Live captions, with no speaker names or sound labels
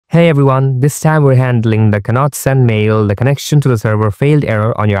Hey everyone, this time we're handling the cannot send mail, the connection to the server failed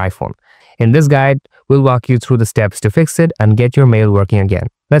error on your iPhone. In this guide, we'll walk you through the steps to fix it and get your mail working again.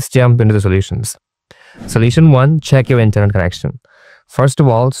 Let's jump into the solutions. Solution 1. Check your internet connection. First of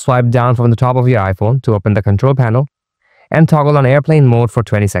all, swipe down from the top of your iPhone to open the control panel and toggle on airplane mode for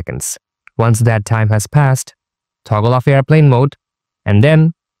 20 seconds. Once that time has passed, toggle off airplane mode and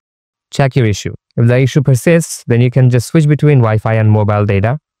then check your issue. If the issue persists, then you can just switch between Wi-Fi and mobile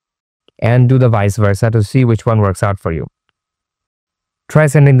data and do the vice versa to see which one works out for you. Try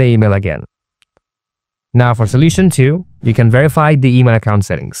sending the email again. Now for solution 2, you can verify the email account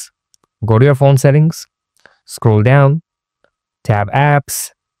settings. Go to your phone settings, scroll down, tap apps,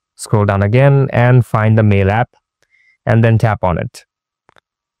 scroll down again and find the mail app and then tap on it.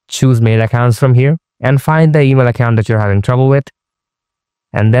 Choose mail accounts from here and find the email account that you're having trouble with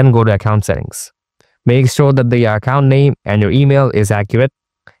and then go to account settings. Make sure that the account name and your email is accurate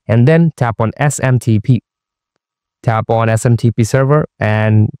and then tap on SMTP. Tap on SMTP server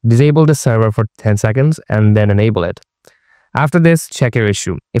and disable the server for 10 seconds and then enable it. After this, check your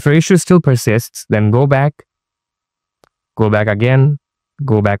issue. If your issue still persists, then go back again,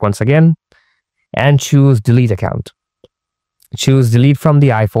 go back once again and choose delete account. Choose delete from the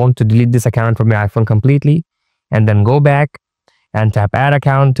iPhone to delete this account from your iPhone completely and then go back and tap add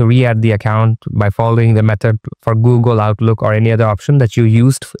account to re-add the account by following the method for Google, Outlook or any other option that you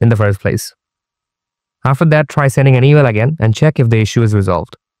used in the first place. After that, try sending an email again and check if the issue is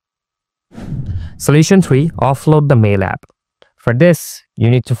resolved. Solution 3. Offload the mail app. For this, you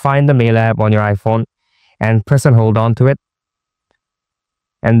need to find the mail app on your iPhone and press and hold on to it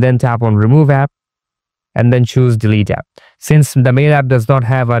and then tap on remove app and then choose delete app. Since the mail app does not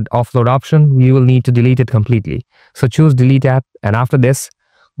have an offload option, you will need to delete it completely. So choose delete app and after this,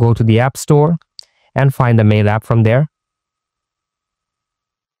 go to the app store and find the mail app from there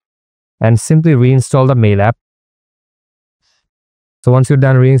and simply reinstall the mail app. So once you're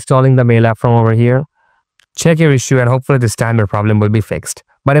done reinstalling the mail app from over here, check your issue and hopefully this time your problem will be fixed.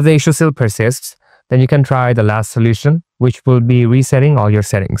 But if the issue still persists, then you can try the last solution, which will be resetting all your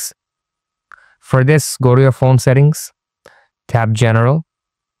settings. For this, go to your phone settings, tap General,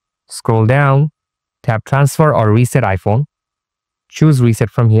 scroll down, tap Transfer or Reset iPhone, choose Reset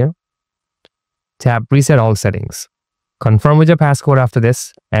from here, tap Reset All Settings. Confirm with your passcode after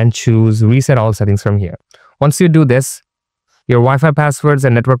this and choose Reset All Settings from here. Once you do this, your Wi-Fi passwords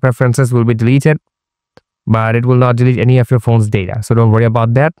and network preferences will be deleted, but it will not delete any of your phone's data, so don't worry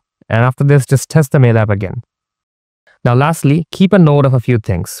about that. And after this, just test the mail app again. Now lastly, keep a note of a few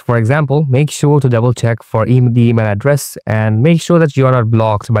things. For example, make sure to double check for the email address and make sure that you are not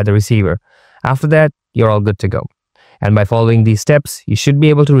blocked by the receiver. After that, you're all good to go. And by following these steps, you should be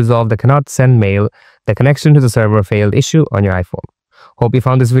able to resolve the cannot send mail, the connection to the server failed issue on your iPhone. Hope you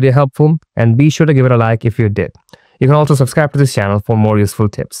found this video helpful and be sure to give it a like if you did. You can also subscribe to this channel for more useful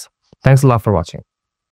tips. Thanks a lot for watching.